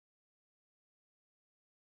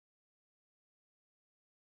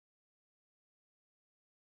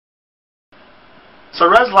So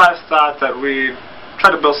Res Live thought that we'd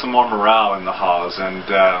try to build some more morale in the halls, and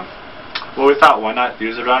well, we thought, why not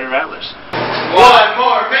use the Talkin Rattlers? 1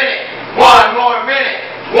 more minute! 1 more minute!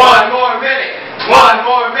 1 more minute! 1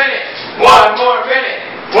 more minute! 1 more minute!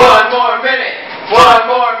 1 more minute! 1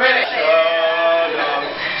 more minute!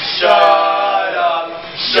 Shut up!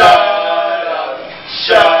 Shut up!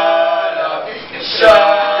 Shut up! Shut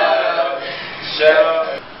up! Shut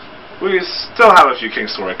up! We still have a few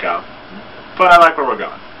kinks to work out, but I like where we're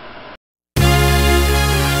going.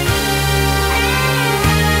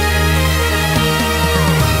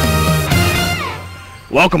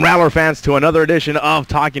 Welcome, Rattler fans, to another edition of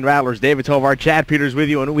Talkin Rattlers. David Tovar, Chad Peters with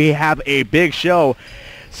you, and we have a big show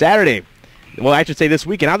Saturday. Well, I should say this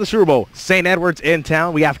weekend, after the Super Bowl, St. Edward's in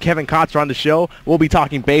town. We have Kevin Kotzer on the show. We'll be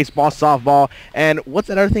talking baseball, softball, and what's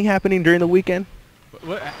that other thing happening during the weekend?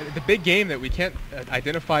 The big game that we can't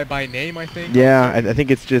identify by name, I think. Yeah, I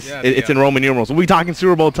think it's just, it's in Roman numerals. We'll be talking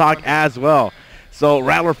Super Bowl talk as well. So,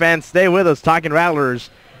 Rattler fans, stay with us, Talkin Rattlers,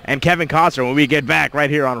 and Kevin Kotzer when we get back right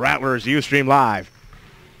here on Rattlers Ustream Live.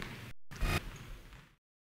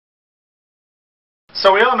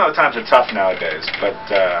 So we all know times are tough nowadays, but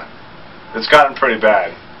it's gotten pretty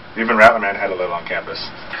bad. Even Rattler Man had to live on campus.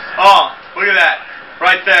 Oh, look at that.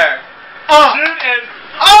 Right there. Oh! Shoot and...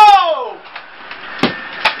 Oh!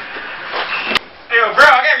 Hey, yo, bro,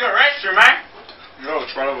 I gotta go to the restroom, man. No,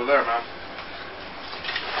 it's right over there, man.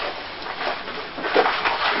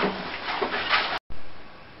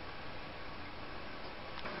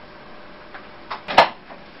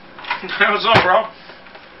 Hey, what's up, bro?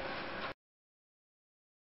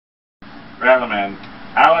 Rattler Man,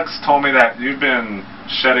 Alex told me that you've been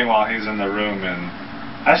shedding while he's in the room,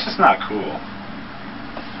 and that's just not cool.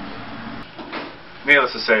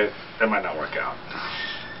 Needless to say, it might not work out.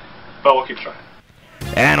 But we'll keep trying.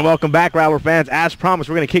 And welcome back, Rattler fans. As promised,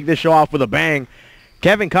 we're going to kick this show off with a bang.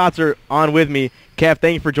 Kevin Kotzer on with me. Kev,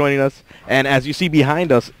 thank you for joining us. And as you see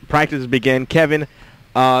behind us, practice begin. Kevin,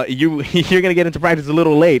 you're going to get into practice a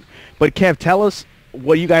little late. But Kev, tell us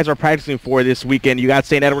what you guys are practicing for this weekend. You got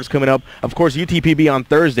St. Edward's coming up. Of course, UTPB on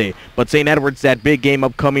Thursday. But St. Edward's, that big game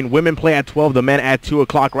upcoming. Women play at 12, the men at 2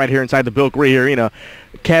 o'clock right here inside the Bill Gray Arena.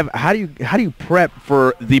 Kev, how do you prep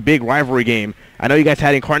for the big rivalry game? I know you guys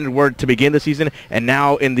had Incarnate Word to begin the season, and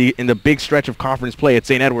now in the big stretch of conference play at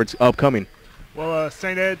St. Edward's upcoming. Well,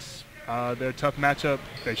 St. Ed's, they're a tough matchup.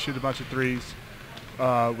 They shoot a bunch of threes.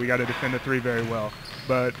 We got to defend the three very well.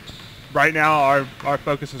 But right now, our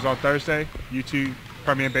focus is on Thursday, UT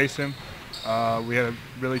Permian Basin. We had a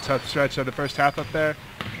really tough stretch of the first half up there,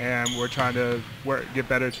 and we're trying to get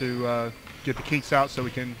better to get the kinks out so we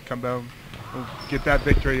can come down and get that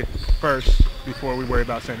victory first before we worry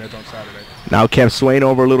about St. Ed's on Saturday. Now, Kev, swaying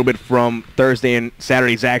over a little bit from Thursday and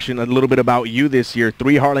Saturday's action, a little bit about you this year.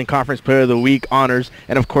 3 Heartland Conference Player of the Week honors,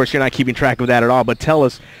 and of course, you're not keeping track of that at all. But tell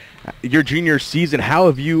us, your junior season, how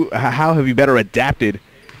have you better adapted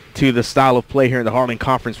to the style of play here in the Heartland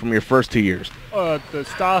Conference from your first 2 years? The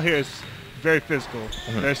style here is very physical.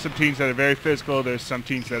 There's some teams that are very physical. There's some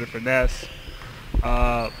teams that are finesse.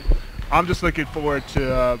 I'm just looking forward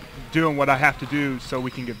to doing what I have to do so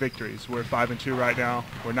we can get victories. We're 5-2 right now.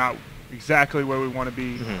 We're not exactly where we want to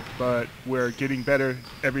be, but we're getting better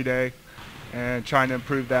every day and trying to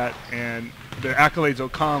improve that. And the accolades will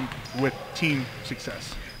come with team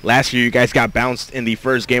success. Last year, you guys got bounced in the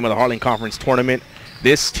first game of the Heartland Conference tournament.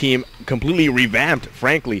 This team completely revamped,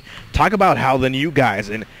 frankly. Talk about how the new guys,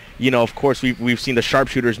 and, you know, of course, we've seen the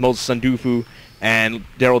sharpshooters, Moses Sandufu and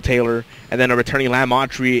Daryl Taylor, and then a returning Lam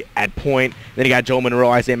Autry at point. Then you got Joe Monroe,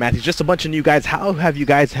 Isaiah Matthews, just a bunch of new guys. How have you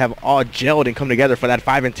guys all gelled and come together for that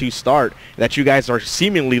 5-2 start that you guys are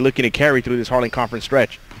seemingly looking to carry through this Heartland Conference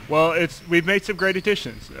stretch? Well, we've made some great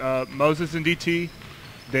additions. Moses and DT,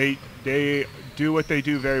 they do what they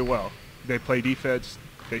do very well. They play defense.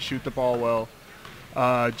 They shoot the ball well.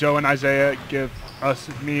 Joe and Isaiah give us,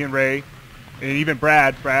 me and Ray, and even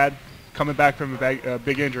Brad coming back from a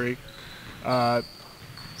big injury.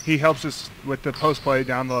 He helps us with the post play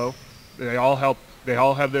down low. They all help. They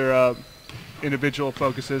all have their individual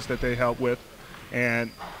focuses that they help with, and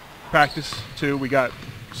practice too. We got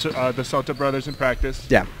the Soto brothers in practice.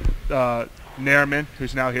 Yeah. Nairman,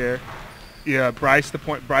 who's now here. Yeah, Bryce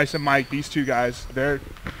and Mike. These two guys.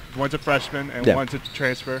 One's a freshman and one's a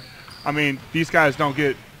transfer. I mean, these guys don't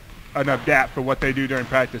get enough dap for what they do during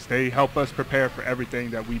practice. They help us prepare for everything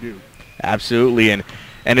that we do. Absolutely, and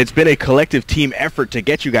it's been a collective team effort to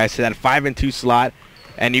get you guys to that 5-2 slot,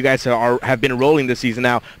 and you guys have been rolling this season.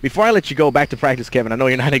 Now, before I let you go back to practice, Kevin, I know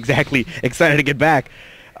you're not exactly excited to get back.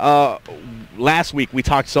 Last week, we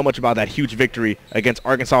talked so much about that huge victory against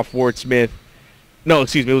Arkansas Fort Smith. No,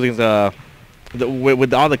 excuse me, it was against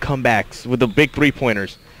with all the comebacks, with the big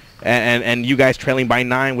three-pointers, and you guys trailing by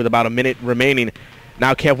 9 with about a minute remaining.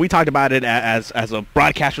 Now, Kev, we talked about it as a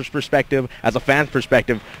broadcaster's perspective, as a fan's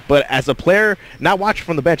perspective, but as a player, not watching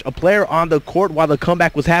from the bench, a player on the court while the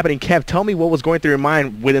comeback was happening. Kev, tell me what was going through your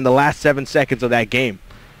mind within the last 7 seconds of that game.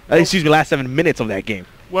 Excuse me, last 7 minutes of that game.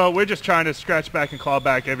 Well, we're just trying to scratch back and claw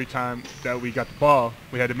back every time that we got the ball.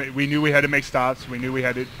 We knew we had to make stops. We knew we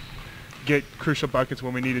had to get crucial buckets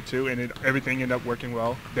when we needed to, and everything ended up working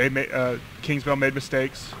well. Kingsville made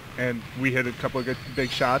mistakes, and we hit a couple of good big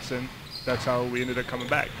shots, and that's how we ended up coming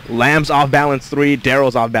back. Lamb's off-balance 3,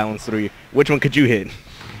 Daryl's off-balance 3. Which one could you hit?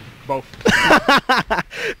 Both.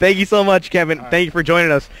 Thank you so much, Kevin. Thank you for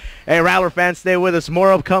joining us. Hey, Rattler fans, stay with us.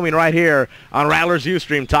 More upcoming right here on Rattlers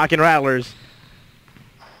Ustream, Talkin Rattlers.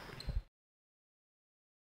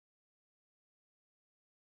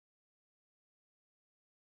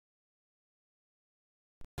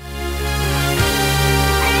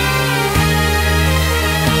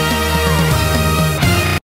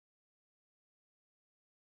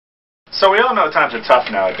 So we all know times are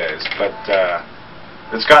tough nowadays, but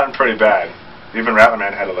it's gotten pretty bad. Even Rattler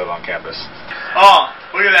Man had a live on campus. Oh,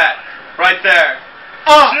 look at that. Right there.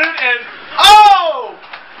 Oh! Shoot and... Oh!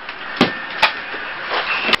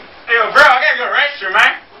 Hey, yo, bro, I gotta go to the restroom,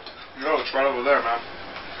 man. No, it's right over there, man.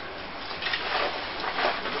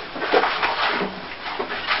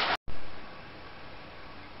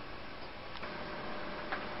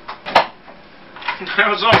 Hey,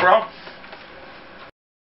 what's up, bro?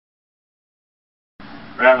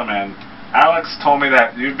 Rattler Man, Alex told me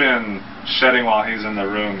that you've been shedding while he's in the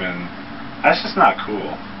room, and that's just not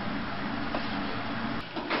cool.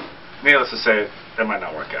 Needless to say, it might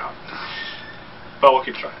not work out. But we'll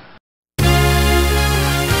keep trying.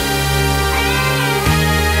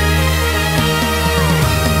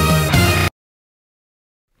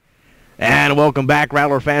 And welcome back,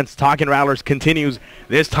 Rattler fans. Talkin Rattlers continues,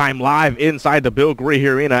 this time live inside the Bill Gree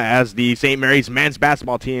Arena as the St. Mary's men's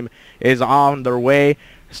basketball team is on their way,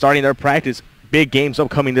 starting their practice. Big games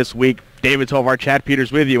upcoming this week. David Tovar, Chad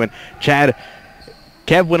Peters with you. And Chad,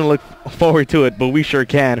 Kev wouldn't look forward to it, but we sure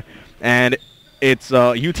can. And it's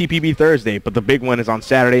UTPB Thursday, but the big one is on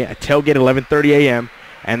Saturday at tailgate 11:30 a.m.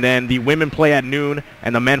 And then the women play at noon,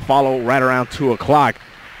 and the men follow right around 2 o'clock.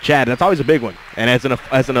 Chad, that's always a big one. And as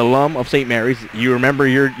an alum of St. Mary's, you remember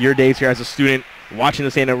your days here as a student watching the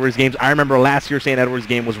St. Edward's games. I remember last year's St. Edward's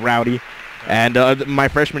game was rowdy, and my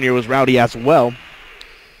freshman year was rowdy as well.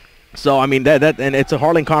 So I mean and it's a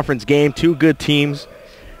Heartland Conference game. 2 good teams,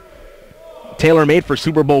 tailor-made for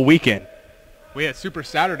Super Bowl weekend. We had Super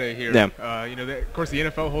Saturday here. Yeah. Of course, the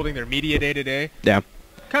NFL holding their media day today. Yeah.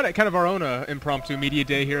 Kind of our own impromptu media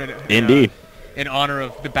day here. Indeed. In honor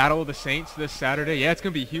of the Battle of the Saints this Saturday. Yeah, it's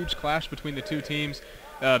going to be a huge clash between the two teams.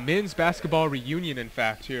 Men's basketball reunion, in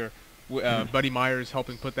fact, here. Buddy Myers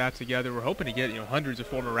helping put that together. We're hoping to get hundreds of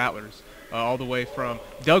former Rattlers, all the way from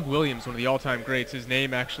Doug Williams, one of the all-time greats. His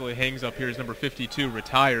name actually hangs up here as number 52,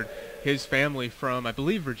 retired. His family from, I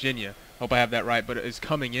believe, Virginia. Hope I have that right, but is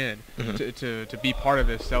coming in to be part of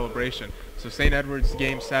this celebration. So St. Edward's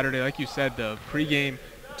game Saturday, like you said, the pregame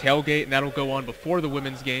tailgate, and that'll go on before the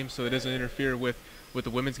women's game, so it doesn't interfere with the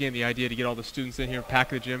women's game. The idea to get all the students in here, pack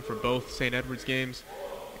the gym for both St. Edward's games,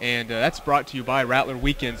 and that's brought to you by Rattler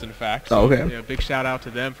Weekends, in fact. So, okay. Big shout out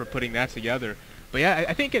to them for putting that together. But yeah,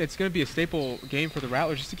 I think it's going to be a staple game for the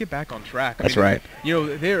Rattlers just to get back on track. That's right.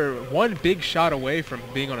 They're one big shot away from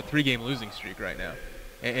being on a 3-game losing streak right now.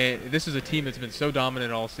 And this is a team that's been so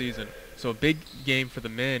dominant all season. So a big game for the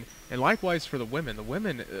men, and likewise for the women. The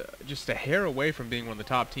women just a hair away from being one of the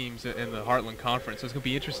top teams in the Heartland Conference. So it's going to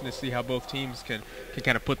be interesting to see how both teams can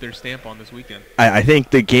kind of put their stamp on this weekend. I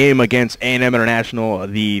think the game against A&M International,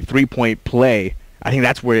 the three-point play, I think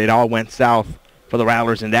that's where it all went south for the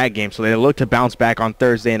Rattlers in that game. So they look to bounce back on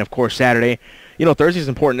Thursday and, of course, Saturday. Thursday's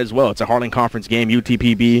important as well. It's a Heartland Conference game,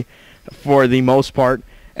 UTPB for the most part,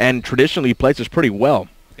 and traditionally plays us pretty well.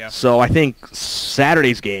 Yeah. So I think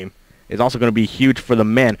Saturday's game is also going to be huge for the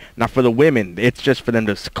men. Now for the women, it's just for them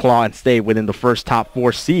to claw and stay within the first top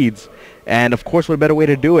 4 seeds. And of course, what a better way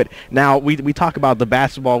to do it. Now we talk about the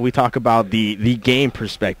basketball, we talk about the game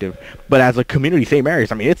perspective, but as a community, St.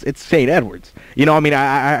 Mary's, I mean, it's St. Edward's.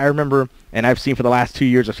 I remember, and I've seen for the last 2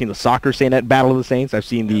 years, I've seen the soccer St. Ed Battle of the Saints. I've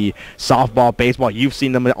seen the softball, baseball. You've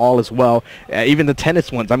seen them all as well. Even the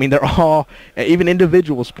tennis ones. I mean, they're all even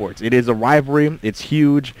individual sports. It is a rivalry. It's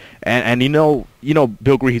huge, and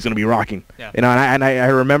Bill Gree, he's going to be rocking. Yeah. And I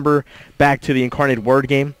remember back to the Incarnate Word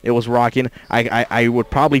game. It was rocking. I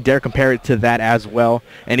would probably dare compare merit to that as well.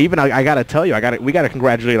 And even I got to tell you, we got to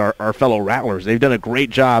congratulate our fellow Rattlers. They've done a great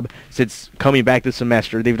job since coming back this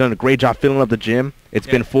semester. They've done a great job filling up the gym. It's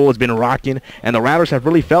been full. It's been rocking. And the Rattlers have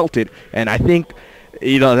really felt it. And I think,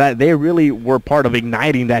 that they really were part of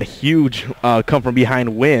igniting that huge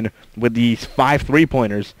come-from-behind win with these 5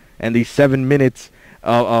 3-pointers and these 7 minutes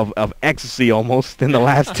of ecstasy almost in the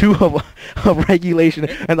last 2 of regulation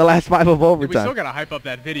and the last 5 of overtime. We still got to hype up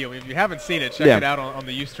that video. If you haven't seen it, check it out on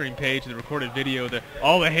the Ustream page, the recorded video,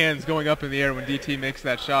 all the hands going up in the air when DT makes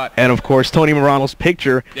that shot. And, of course, Tony Morano's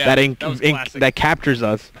picture that captures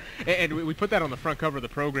us. And we put that on the front cover of the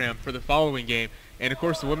program for the following game. And, of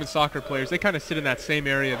course, the women's soccer players, they kind of sit in that same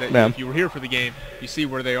area that if you were here for the game, you see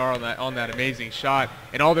where they are on that amazing shot.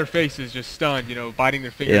 And all their faces just stunned, biting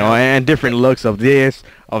their fingers. And different looks of this,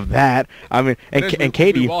 of that. I mean, and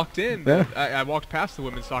Katie. We walked in. Yeah. I walked past the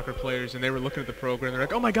women's soccer players, and they were looking at the program. They're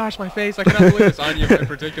like, oh, my gosh, my face. I cannot believe this. Anya in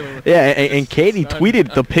particular. Yeah, and Katie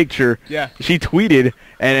tweeted the picture. Yeah. She tweeted,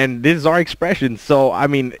 and this is our expression. So, I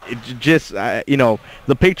mean,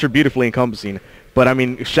 the picture beautifully encompassing. But, I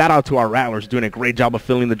mean, shout out to our Rattlers doing a great job of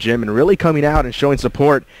filling the gym and really coming out and showing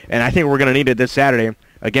support. And I think we're going to need it this Saturday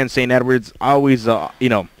against St. Edwards. Always,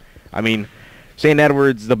 St.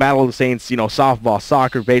 Edwards, the Battle of the Saints, softball,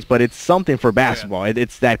 soccer, base, but it's something for basketball. Yeah.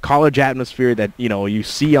 It's that college atmosphere that, you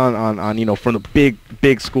see on from the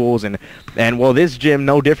big schools. And well, this gym,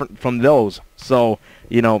 no different from those. So,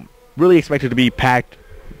 really expected to be packed.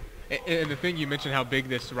 And the thing you mentioned how big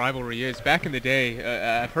this rivalry is, back in the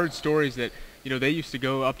day, I've heard stories that, they used to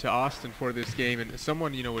go up to Austin for this game, and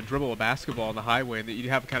someone, would dribble a basketball on the highway, and you'd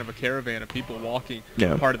have kind of a caravan of people walking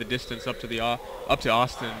part of the distance up to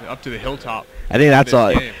Austin, up to the hilltop. I think that's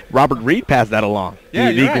Robert Reed passed that along.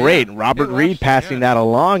 Yeah, the great Robert Reed passing that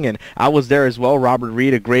along, and I was there as well. Robert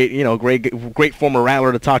Reed, a great former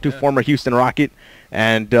Rattler to talk to, former Houston Rocket,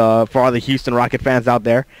 and for all the Houston Rocket fans out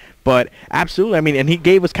there. But absolutely, I mean, and he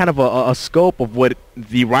gave us kind of a scope of what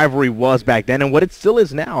the rivalry was back then and what it still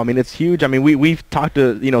is now. I mean, it's huge. I mean, we've talked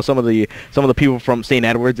to some of the people from St.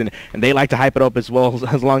 Edwards, and they like to hype it up as well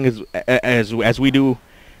as long as we do.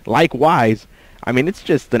 Likewise, I mean, it's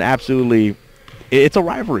just it's a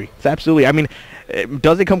rivalry. It's absolutely. I mean,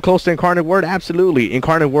 does it come close to Incarnate Word? Absolutely.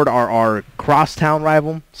 Incarnate Word are our crosstown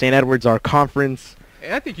rival. St. Edwards our conference.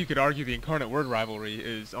 And I think you could argue the Incarnate Word rivalry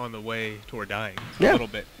is on the way toward dying a little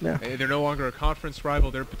bit. Yeah. They're no longer a conference rival.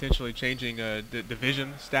 They're potentially changing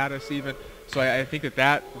division status even. So I think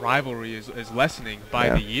that rivalry is lessening by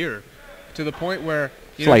the year to the point where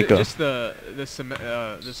just the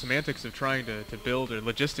semantics of trying to build, or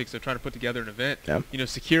logistics of trying to put together an event. Yeah.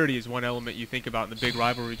 Security is one element you think about in the big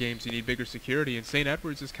rivalry games. You need bigger security, and St.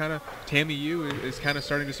 Edwards is kind of TAMU is kind of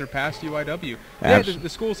starting to surpass UIW. Yeah, the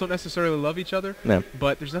schools don't necessarily love each other,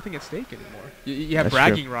 but there's nothing at stake anymore. You have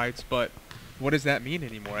bragging rights, but what does that mean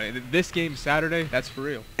anymore? This game Saturday, that's for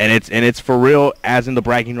real. And it's for real, as in the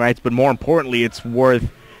bragging rights, but more importantly, it's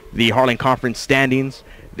worth the Heartland Conference standings.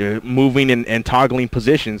 They're moving and toggling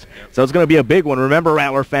positions. So it's going to be a big one. Remember,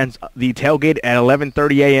 Rattler fans, the tailgate at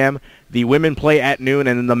 11:30 a.m. The women play at noon,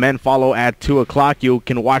 and then the men follow at 2 o'clock. You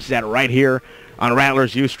can watch that right here on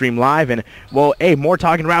Rattlers Ustream Live. And, well, hey, more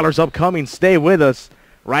Talking Rattlers upcoming. Stay with us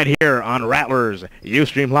right here on Rattlers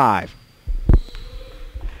Ustream Live.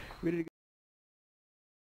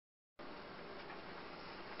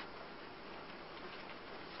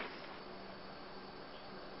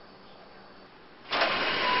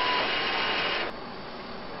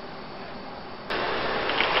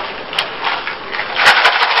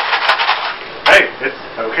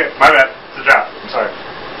 Okay, my bad. It's a drop. I'm sorry.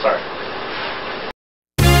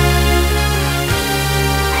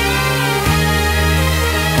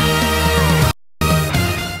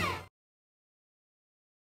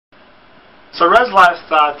 So Rez last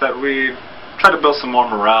thought that we try to build some more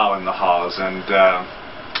morale in the halls, and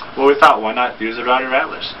well, we thought, why not use the Rowdy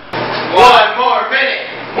Rattlers? 1 more minute.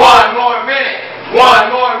 1 more minute.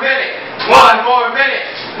 1 more minute. 1 more minute.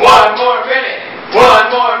 1 more minute.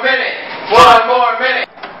 1 more minute. 1 more minute.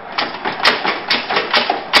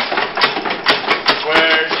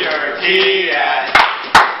 Where's your key at?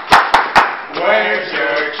 Where's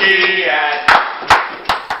your key at?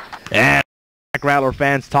 And Rattler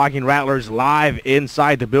fans, Talking Rattlers live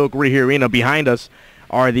inside the Bill Greehey Arena. Behind us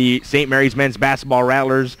are the St. Mary's men's basketball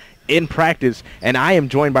Rattlers in practice, and I am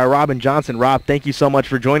joined by Robin Johnson. Rob, thank you so much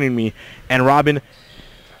for joining me. And Robin,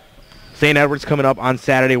 St. Edwards coming up on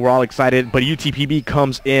Saturday. We're all excited, but UTPB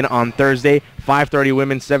comes in on Thursday, 5:30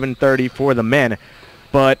 women, 7:30 for the men.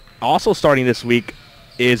 But also starting this week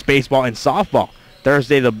is baseball and softball.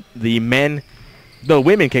 Thursday, the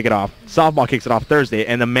women kick it off. Softball kicks it off Thursday,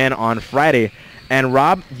 and the men on Friday. And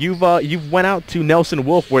Rob, you've went out to Nelson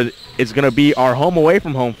Wolf, where it's going to be our home away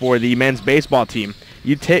from home for the men's baseball team.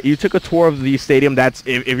 You took a tour of the stadium. That's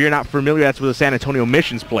if you're not familiar, that's where the San Antonio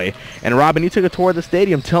Missions play. And Robin, you took a tour of the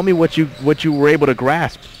stadium. Tell me what you were able to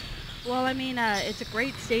grasp. Well, I mean, it's a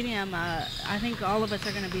great stadium. I think all of us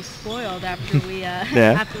are going to be spoiled after we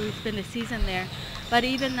after we spend a season there. But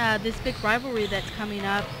even this big rivalry that's coming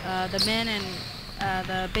up, the men and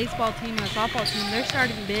the baseball team and the softball team, they're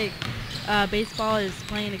starting big. Baseball is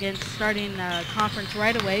starting conference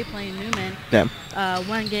right away, playing Newman. Yeah.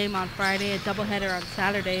 One game on Friday, a doubleheader on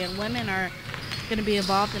Saturday, and women are going to be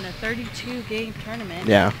involved in a 32-game tournament.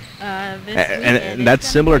 Yeah. And that's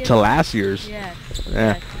similar to last year's. Yes.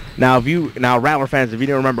 Yeah. Yes. Now Rattler fans, if you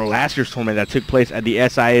didn't remember last year's tournament that took place at the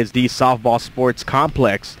SISD Softball Sports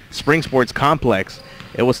Complex, Spring Sports Complex,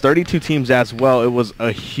 it was 32 teams as well. It was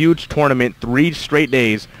a huge tournament, 3 straight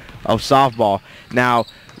days of softball. Now,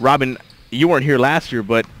 Robin, you weren't here last year,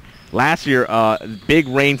 but last year, big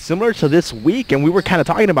rain similar to this week, and we were kind of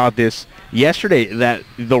talking about this yesterday, that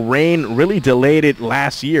the rain really delayed it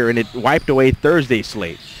last year, and it wiped away Thursday's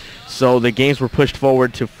slate. So the games were pushed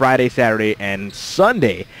forward to Friday, Saturday, and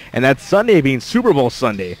Sunday, and that Sunday being Super Bowl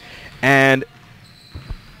Sunday. And,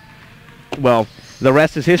 well, the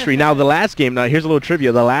rest is history. Now, the last game, here's a little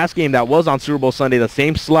trivia. The last game that was on Super Bowl Sunday, the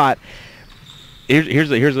same slot, here's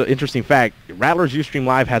an interesting fact. Rattlers Ustream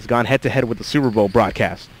Live has gone head-to-head with the Super Bowl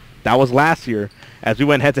broadcast. That was last year. As we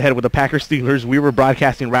went head-to-head with the Packers Steelers, we were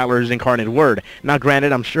broadcasting Rattlers Incarnate Word. Now,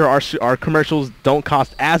 granted, I'm sure our commercials don't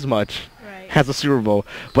cost as much as a Super Bowl,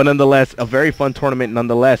 but nonetheless, a very fun tournament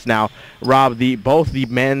nonetheless. Now, Rob, both the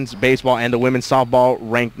men's baseball and the women's softball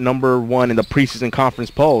ranked #1 in the preseason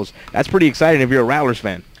conference polls. That's pretty exciting if you're a Rattlers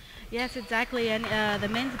fan. Yes, exactly. And the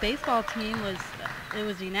men's baseball team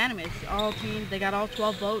was unanimous. All teams, they got all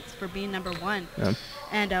 12 votes for being #1,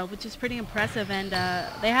 and which is pretty impressive. And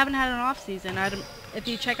they haven't had an off season. If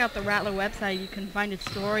you check out the Rattler website, you can find a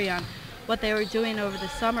story on what they were doing over the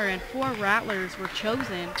summer, and 4 Rattlers were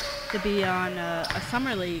chosen to be on a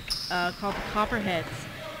summer league called the Copperheads.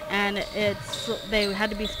 And they had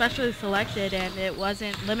to be specially selected, and it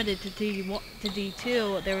wasn't limited to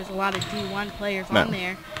D2. There was a lot of D1 players on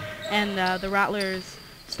there. And the Rattlers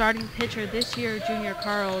starting pitcher this year, Junior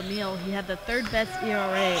Carl O'Neill, he had the 3rd best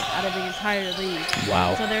ERA out of the entire league.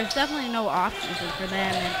 Wow. So there's definitely no off-season for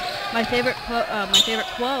them. And my favorite quote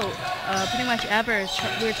pretty much ever is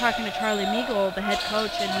we were talking to Charlie Meagle, the head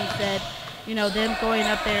coach, and he said, you know, them going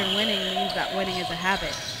up there and winning means that winning is a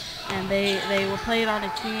habit. And they were playing on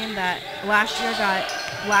a team that last year got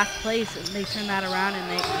last place, and they turned that around, and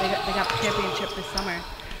they got the championship this summer.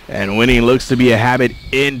 And winning looks to be a habit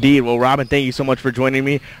indeed. Well, Robin, thank you so much for joining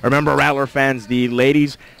me. Remember, Rattler fans, the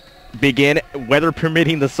ladies begin, weather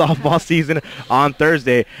permitting, the softball season on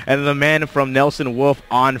Thursday, and the men from Nelson Wolf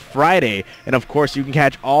on Friday. And, of course, you can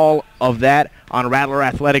catch all of that on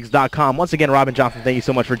RattlerAthletics.com. Once again, Robin Johnson, thank you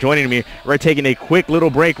so much for joining me. We're taking a quick little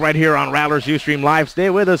break right here on Rattlers Ustream Live. Stay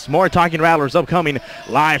with us. More Talking Rattlers upcoming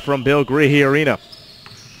live from Bill Grihey Arena.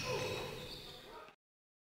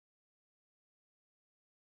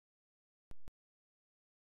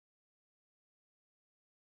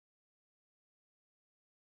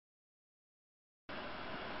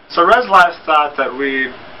 So Res Live thought that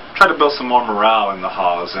we'd try to build some more morale in the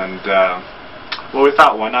halls, and well, we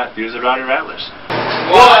thought, why not use the Rowdy Rattlers? 1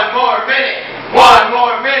 more minute, 1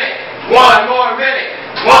 more minute, 1 more minute,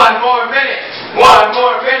 1 more minute, 1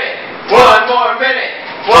 more minute, 1 more minute,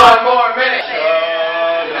 1 more minute.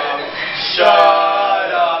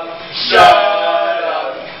 Shut up, shut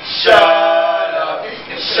up, shut up,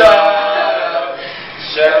 shut up,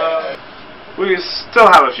 shut up. We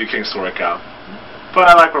still have a few kinks to work out, but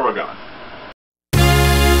I like where we're going.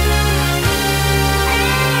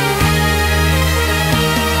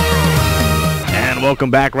 And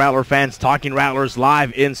welcome back, Rattler fans. Talking Rattlers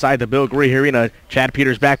live inside the Bill Grihey Arena. Chad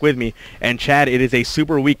Peters back with me. And Chad, it is a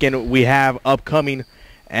super weekend we have upcoming.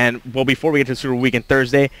 And, well, before we get to Super Weekend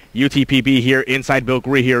Thursday, UTPB here inside Bill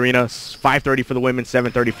Grihey Arena, 5:30 for the women,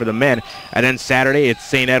 7:30 for the men. And then Saturday, it's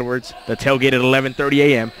St. Edward's, the tailgate at 11:30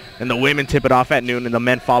 a.m. And the women tip it off at noon, and the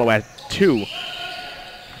men follow at 2.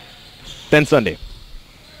 Then Sunday.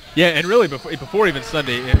 Yeah, and really before even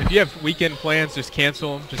Sunday, if you have weekend plans, just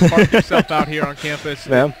cancel them. Just park yourself out here on campus.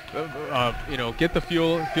 Yeah. You know, get the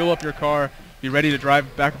fuel up your car. Be ready to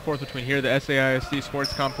drive back and forth between here, the SAISD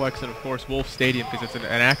Sports Complex, and of course Wolf Stadium, because it's an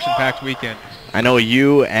action-packed weekend. I know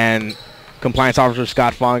you and Compliance Officer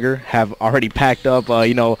Scott Fonger have already packed up, some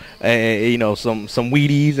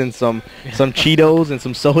Wheaties and some Cheetos and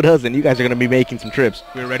some sodas, and you guys are going to be making some trips.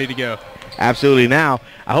 We're ready to go. Absolutely. Now,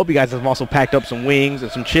 I hope you guys have also packed up some wings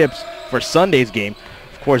and some chips for Sunday's game.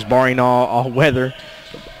 Of course, barring all weather,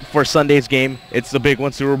 for Sunday's game, it's the big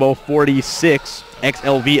one, Super Bowl 46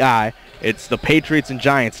 XLVI. It's the Patriots and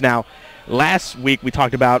Giants. Now, last week we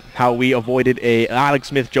talked about how we avoided a Alex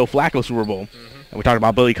Smith, Joe Flacco Super Bowl, and we talked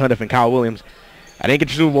about Billy Cundiff and Kyle Williams. I didn't get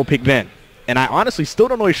your Super Bowl pick then. And I honestly still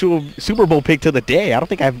don't know your Super Bowl pick to the day. I don't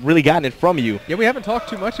think I've really gotten it from you. Yeah, we haven't talked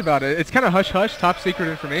too much about it. It's kind of hush-hush, top-secret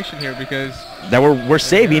information here because... that we're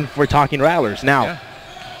saving for Talkin Rattlers. Now,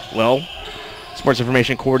 well, sports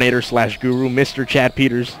information coordinator / guru, Mr. Chad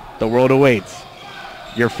Peters, the world awaits.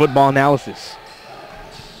 Your football analysis.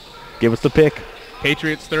 Give us the pick.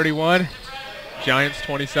 Patriots 31, Giants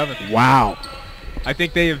 27. Wow. I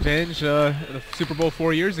think they avenged the Super Bowl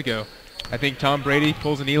 4 years ago. I think Tom Brady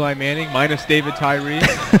pulls an Eli Manning minus David Tyree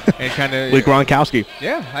and kind of with Gronkowski.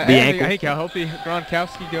 Yeah, I think how healthy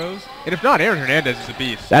Gronkowski goes, and if not, Aaron Hernandez is a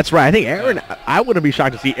beast. That's right. I think Aaron. I wouldn't be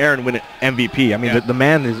shocked to see Aaron win an MVP. I mean, the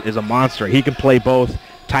man is a monster. He can play both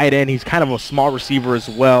tight end. He's kind of a small receiver as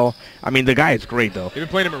well. I mean, the guy is great though. They've been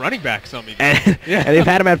playing him at running back some. And they've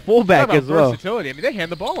had him at fullback as well. Versatility. I mean, they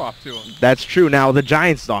hand the ball off to him. That's true. Now the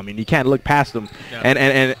Giants, though, I mean, you can't look past them. No.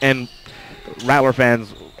 And Rattler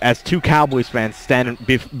fans, as two Cowboys fans standing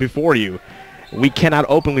before you, we cannot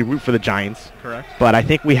openly root for the Giants. Correct. But I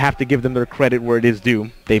think we have to give them their credit where it is due.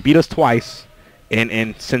 They beat us twice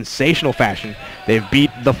in sensational fashion. They've beat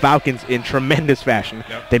the Falcons in tremendous fashion.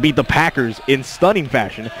 Yep. They beat the Packers in stunning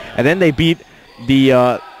fashion. And then they beat the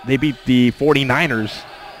 49ers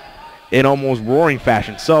in almost roaring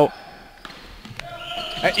fashion. So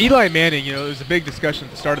Eli Manning, you know, there was a big discussion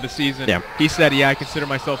at the start of the season. Yeah. He said, I consider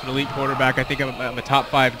myself an elite quarterback. I think I'm a top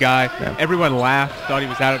 5 guy. Yeah. Everyone laughed, thought he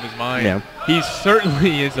was out of his mind. Yeah. He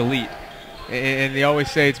certainly is elite. And they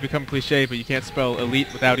always say it's become cliche, but you can't spell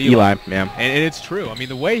elite without Eli. Yeah. And it's true. I mean,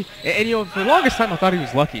 the way, and you know, for the longest time I thought he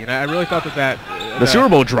was lucky. And I really thought that the Super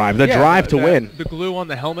Bowl drive, drive to win. The glue on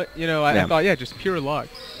the helmet, you know, I thought, just pure luck.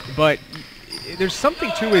 But there's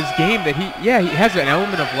something to his game that he has an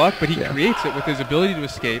element of luck, but he creates it with his ability to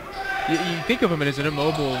escape. You think of him as an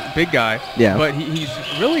immobile big guy, but he's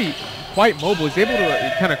really quite mobile. He's able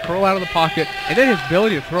to kind of curl out of the pocket, and then his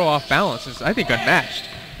ability to throw off balance is, I think, unmatched.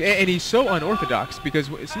 And he's so unorthodox because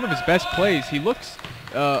some of his best plays, he looks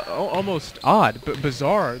almost odd, but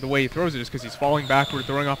bizarre the way he throws it, just because he's falling backward,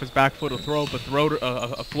 throwing off his back foot, a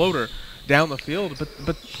floater down the field.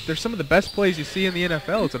 But there's some of the best plays you see in the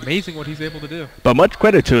NFL. It's amazing what he's able to do. But much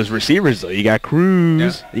credit to his receivers, though. You got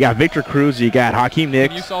Cruz, you got Victor Cruz, you got Hakeem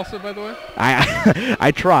Nicks. Can you salsa, by the way?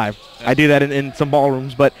 I try. Yeah. I do that in some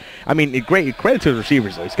ballrooms. But, I mean, great credit to his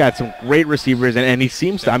receivers, though. He's got some great receivers, and he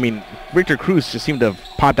seems to, I mean, Victor Cruz just seemed to have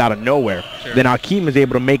popped out of nowhere. Sure. Then Hakeem is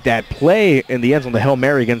able to make that play in the end zone, the Hail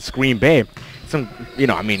Mary against Green Bay.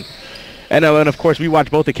 And of course, we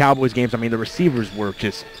watched both the Cowboys games. I mean, the receivers were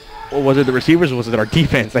just, was it the receivers or was it our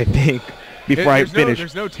defense, I think, before I finished?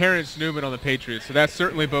 There's no Terrence Newman on the Patriots, so that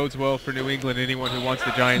certainly bodes well for New England and anyone who wants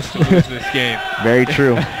the Giants to lose this game. Very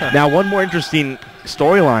true. Now, one more interesting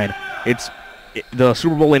storyline. It's the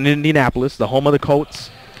Super Bowl in Indianapolis, the home of the Colts,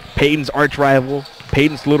 Peyton's arch rival,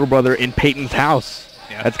 Peyton's little brother in Peyton's house.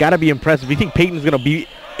 Yeah. That's got to be impressive. You think Peyton's going to be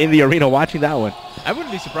in the arena watching that one? I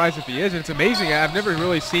wouldn't be surprised if he is, and it's amazing. I've never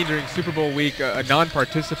really seen during Super Bowl week a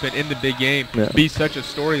non-participant in the big game be such a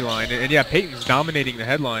storyline. And Peyton's dominating the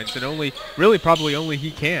headlines, and probably only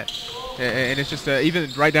he can. And it's just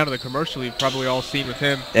even right down to the commercial you've probably all seen with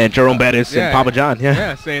him. And Jerome Bettis and Papa John.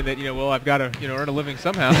 Yeah, saying that, I've got to, earn a living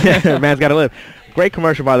somehow. Man's got to live. Great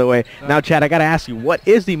commercial, by the way. Now, Chad, I got to ask you, what's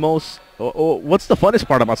the funnest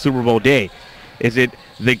part about Super Bowl day? Is it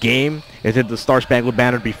the game? Is it the Star Spangled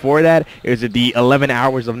Banner before that? Is it the 11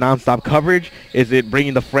 hours of nonstop coverage? Is it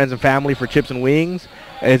bringing the friends and family for chips and wings?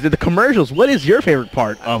 Is it the commercials? What is your favorite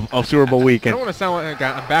part of Super Bowl weekend? I don't want to sound like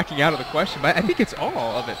I'm backing out of the question, but I think it's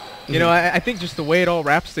all of it. I think just the way it all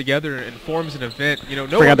wraps together and forms an event.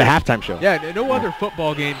 Forgot the halftime show. Yeah, no other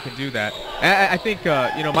football game can do that. I think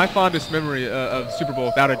my fondest memory of Super Bowl,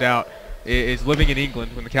 without a doubt, is living in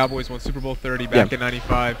England when the Cowboys won Super Bowl 30 back in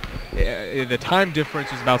 '95. The time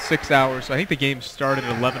difference was about 6 hours, so I think the game started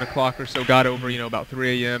at 11 o'clock or so, got over about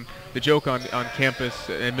 3 a.m. The joke on campus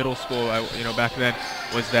in middle school, back then,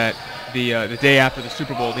 was that the day after the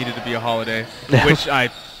Super Bowl needed to be a holiday, which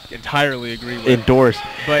I entirely agree with. Endorse.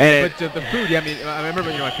 But the food, I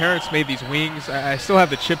remember my parents made these wings. I still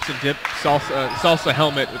have the chips and dip salsa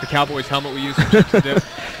helmet with the Cowboys helmet we used for chips and dip.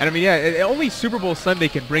 And only Super Bowl Sunday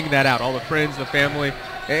can bring that out. All the friends, the family.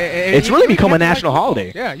 It's really become a national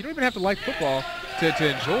holiday. Yeah, you don't even have to like football to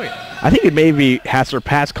enjoy it. I think it maybe has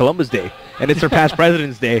surpassed Columbus Day and it surpassed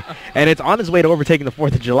President's Day, and it's on its way to overtaking the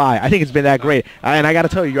 4th of July. I think it's been that great. And I got to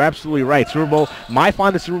tell you, you're absolutely right. Super Bowl, my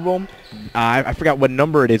fondest Super Bowl, I forgot what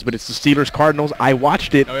number it is, but it's the Steelers-Cardinals. I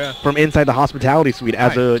watched it from inside the hospitality suite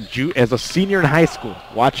as a senior in high school.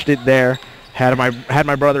 Watched it there. Had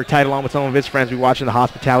my brother tied along with some of his friends. We watched in the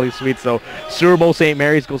hospitality suite. So Super Bowl St.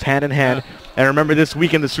 Mary's goes hand in hand. And remember, this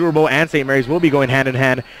weekend the Super Bowl and St. Mary's will be going hand in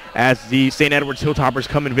hand as the St. Edwards Hilltoppers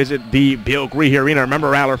come and visit the Bill Greehey Arena. Remember,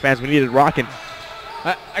 Rattler fans, we needed rocking.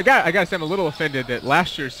 I gotta say, I'm a little offended that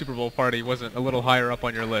last year's Super Bowl party wasn't a little higher up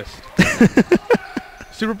on your list.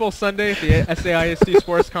 Super Bowl Sunday at the SAISD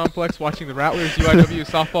Sports Complex, watching the Rattlers UIW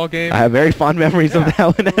softball game. I have very fond memories of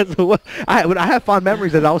that one as well. I have fond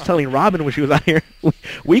memories, as I was telling Robin when she was out here.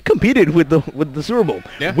 We competed with the Super Bowl.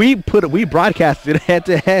 Yeah. We broadcasted head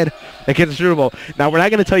to head against the Super Bowl. Now we're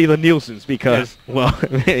not going to tell you the Nielsen's because well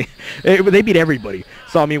they beat everybody.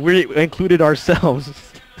 So I mean we included ourselves.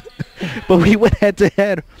 But we went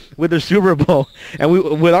head-to-head with the Super Bowl, and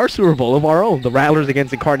with our Super Bowl of our own, the Rattlers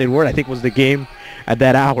against Incarnate Word, I think was the game at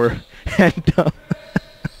that hour. And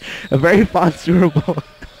a very fun Super Bowl.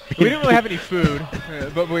 We didn't really have any food,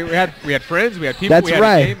 but we had friends, we had people, That's we had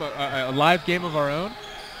right. a game, a live game of our own.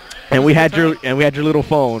 And we had your little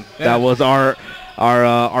phone. Yeah. That was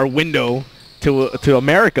our window to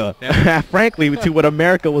America. Yeah. Frankly, to what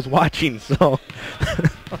America was watching. So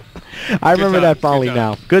I remember that fondly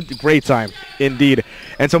now. Great time, indeed.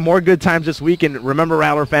 And some more good times this week. And remember,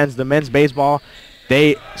 Rattler fans, the men's baseball,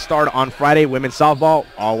 they start on Friday. Women's softball,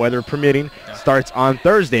 all weather permitting, starts on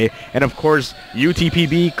Thursday. And, of course,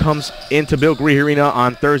 UTPB comes into Bill Greehey Arena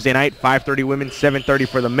on Thursday night, 5:30 women, 7:30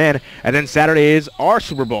 for the men. And then Saturday is our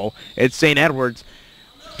Super Bowl. It's St. Edwards.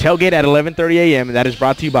 Tailgate at 11:30 a.m. That is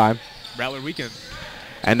brought to you by Rattler Weekends.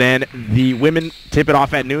 And then the women tip it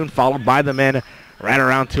off at noon, followed by the men right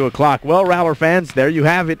around 2 o'clock. Well, Rattler fans, there you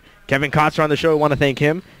have it. Kevin Kotzer on the show. We want to thank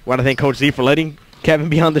him. We want to thank Coach Z for letting Kevin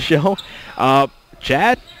be on the show.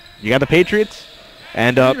 Chad, you got the Patriots.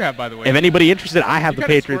 And What do you have, by the way? if anybody interested, I have the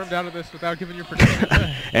Patriots. Squirmed out of this without giving your prediction.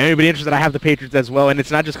 And anybody interested, I have the Patriots as well. And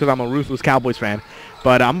it's not just because I'm a ruthless Cowboys fan,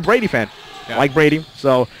 but I'm a Brady fan. Yeah. I like Brady.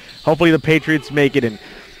 So hopefully the Patriots make it. And,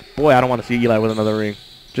 boy, I don't want to see Eli with another ring,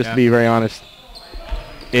 just to be very honest.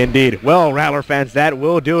 Indeed. Well, Rattler fans, that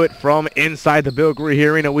will do it from inside the Bill Greehey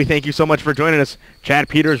Arena. We thank you so much for joining us. Chad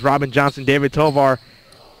Peters, Robin Johnson, David Tovar.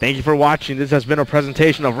 Thank you for watching. This has been a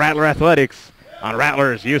presentation of Rattler Athletics on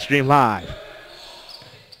Rattlers Ustream Live.